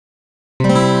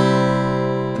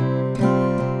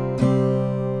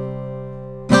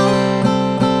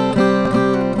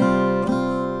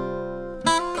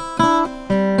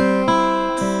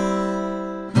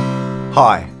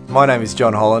Hi, my name is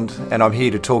John Holland and I'm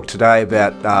here to talk today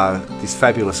about this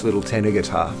fabulous little tenor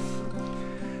guitar.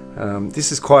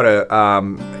 This is quite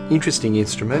an interesting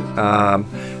instrument.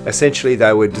 Essentially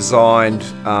they were designed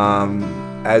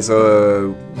as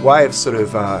a way of sort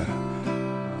of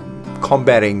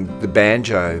combating the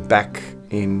banjo back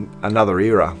in another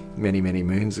era many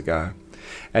moons ago.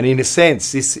 And in a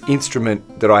sense, this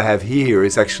instrument that I have here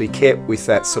is actually kept with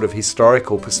that sort of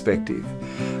historical perspective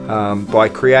by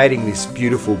creating this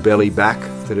beautiful belly back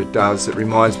that it does. It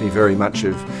reminds me very much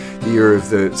of the era of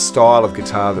the style of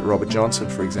guitar that Robert Johnson,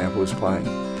 for example, was playing.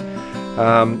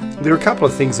 There are a couple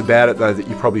of things about it though that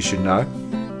you probably should know.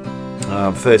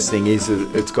 First thing is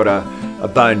that it's got a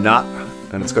bone nut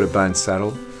and it's got a bone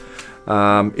saddle.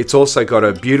 It's also got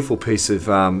a beautiful piece of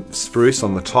spruce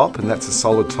on the top, and that's a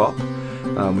solid top,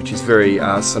 which is very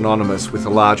synonymous with a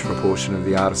large proportion of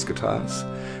the artist guitars.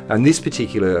 And this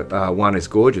particular one is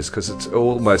gorgeous because it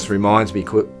almost reminds me,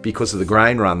 because of the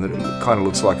grain run, that it kind of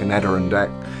looks like an Adirondack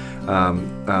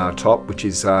top, which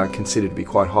is considered to be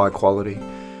quite high quality.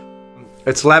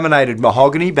 It's laminated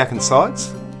mahogany back and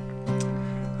sides.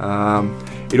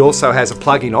 It also has a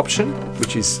plug-in option,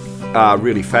 which is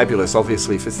really fabulous,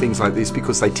 obviously, for things like this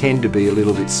because they tend to be a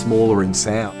little bit smaller in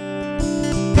sound.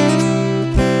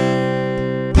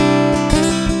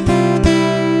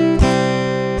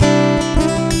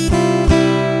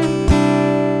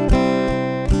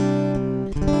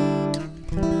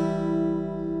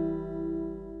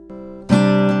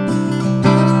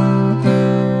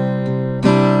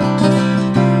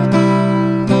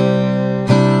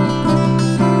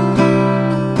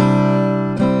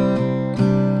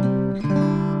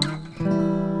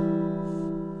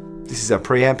 This is our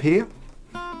preamp here.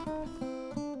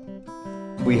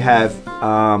 We have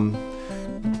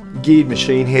geared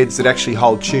machine heads that actually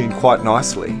hold tune quite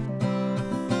nicely.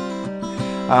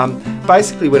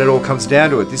 Basically, when it all comes down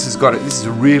to it, this is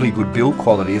a really good build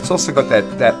quality. It's also got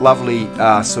that lovely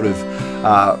sort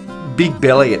of big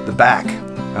belly at the back,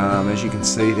 as you can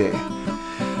see there.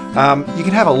 You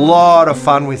can have a lot of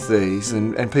fun with these,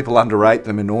 and people underrate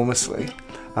them enormously.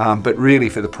 But really,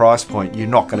 for the price point, you're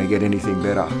not going to get anything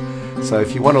better. So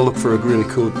if you want to look for a really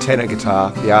cool tenor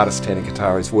guitar, the artist tenor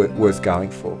guitar is worth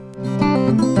going for.